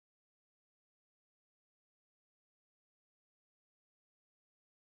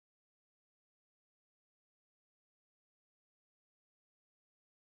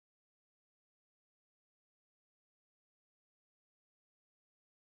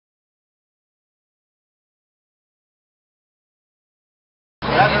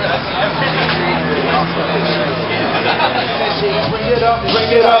Bring it up, bring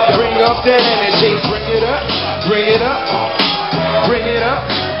it up, bring up that energy. Bring it up, bring it up, bring it up,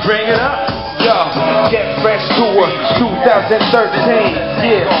 bring it up. Yo, get fresh tour 2013.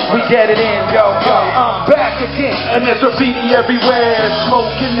 Yeah, we get it in, yo. I'm back again, and there's graffiti everywhere.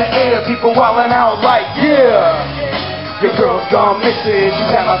 Smoke in the air, people wilding out like, yeah. Your girl's gone missing, you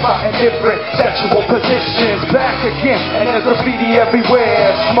have my spot in different sexual positions. Back again, and there's graffiti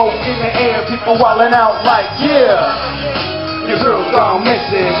everywhere. Smoke in the air, people wilding out like, yeah. Your girl's gone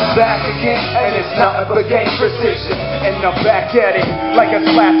missing, back again, and it's nothing but game precision. And I'm back at it, like a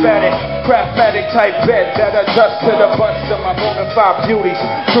slap addict, craftmatic type bed that adjusts to the butts of my bona fide beauties.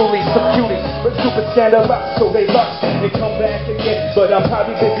 Truly some cuties, but super scandalous, so they lust and come back again. But I'm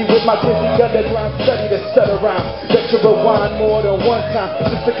probably busy with my busy underground study to stutter around. Let you rewind more than one time,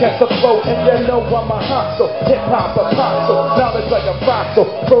 just to catch the flow, and you know I'm a hostile, hip-hop apostle, knowledge like a fossil,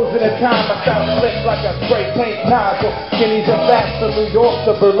 frozen in time, I sound slick like a spray paint nozzle. Skinnies and fast from New York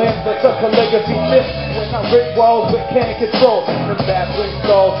to Berlin, but the calligraphy fits when I rip walls with can control. And battling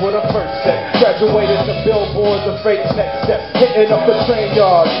stalls with a first set, graduated to billboards of fake next step, hitting up the train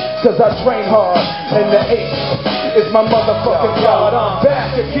yard, cause I train hard, and the H is my motherfucking God. I'm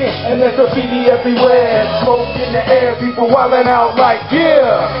back again, and there's graffiti everywhere. Smoke in the air, people wilding out like,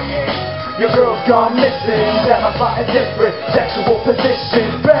 yeah. Your girl's gone missing, that my spot in different sexual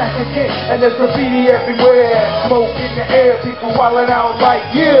positions. Back again, and there's graffiti everywhere. Smoke in the air, people wilding out like,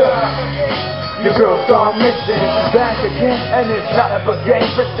 yeah. Your girl's gone missing, back again, and it's not but game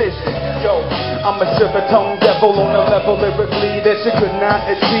precision. Yo, I'm a silver tongue devil on a level lyrically that you could not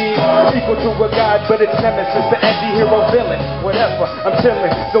achieve. Equal to a god, but it's nemesis, the anti-hero villain. Whatever, I'm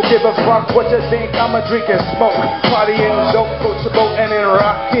chilling, don't give a fuck what you think. I'm a drinking smoke, partying dope, coach a boat and then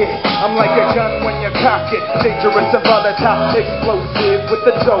rock it. I'm like a gun when you cock it, dangerous and volatile, explosive with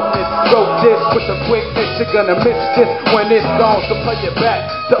the dopeness. Rope this with the quickness, you're gonna miss this when it's gone. So play it back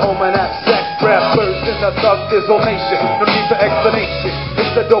to Omanap Sex. Rappers in the thug dizzle nation, no need for explanation.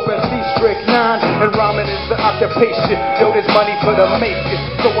 It's the dope and Stryk-9, and rhyming is the occupation. Yo, there's money for the making,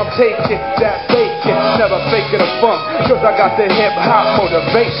 so I'm taking that bacon, never faking a funk, cause I got the hip-hop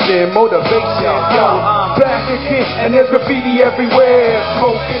motivation. Yo, I'm back again, and there's graffiti everywhere.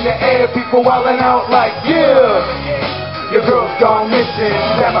 Smoke in the air, people wilding out like, yeah. Your girl's gone missing,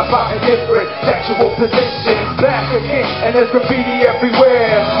 that my spot in different sexual positions. Back again, and there's graffiti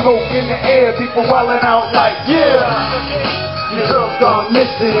everywhere. Smoke in the air, people wilding out like, yeah. Your girl's gone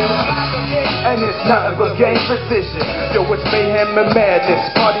missing, and it's nothing but game precision. Yo, it's mayhem and madness,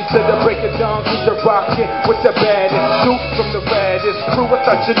 party to the break of dawn, keep the rockin' with the baddest. Snoop from the raddest crew, I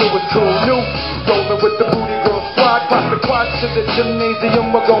thought you knew it was cool. New, rolling with the booty girl squad, cross the quad to the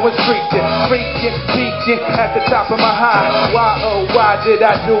gymnasium, we're going streaking, peaking at the top of my high. Why, oh, why did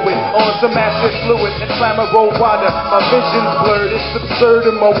I do it? On some acid fluid and flammable water. My vision's blurred, it's absurd,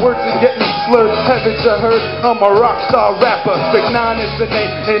 and my words are getting slurred. Haven't you heard? I'm a rock star rapper. Stryk-9 is the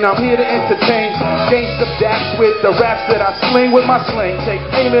name, and I'm here to entertain. Gain some daps with the raps that I sling with my sling. Take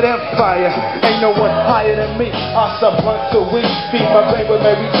aim at and fire. Ain't no one higher than me. I sub once a week, feed my brain with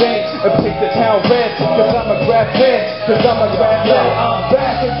Mary Jane, and paint the town red. Cause I'm a grab man, cause I'm a grab man. I'm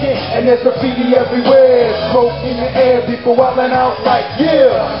back again, and there's graffiti everywhere. Smoke in the air, people wilding out like,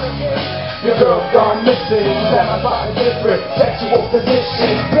 yeah. Your girl's gone missing, that my spot in different sexual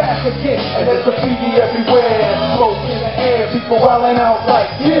positions. Back again, and there's graffiti everywhere. Smoke in the air, people wilding out like,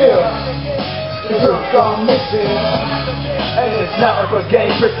 yeah. Your girl's gone missing, and it's nothing but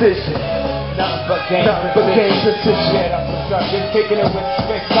game precision. Nothing but game precision. Just kicking it with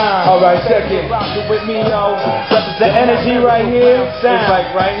Stryk-9. Alright, check it. Rockin' with me, yo. The energy right here, sound. It's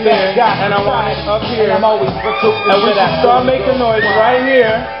like right here, and I want it up here. I'm always and we should start making noise right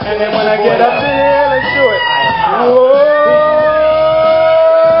here, and then when I get up in here, let's do it. Whoa.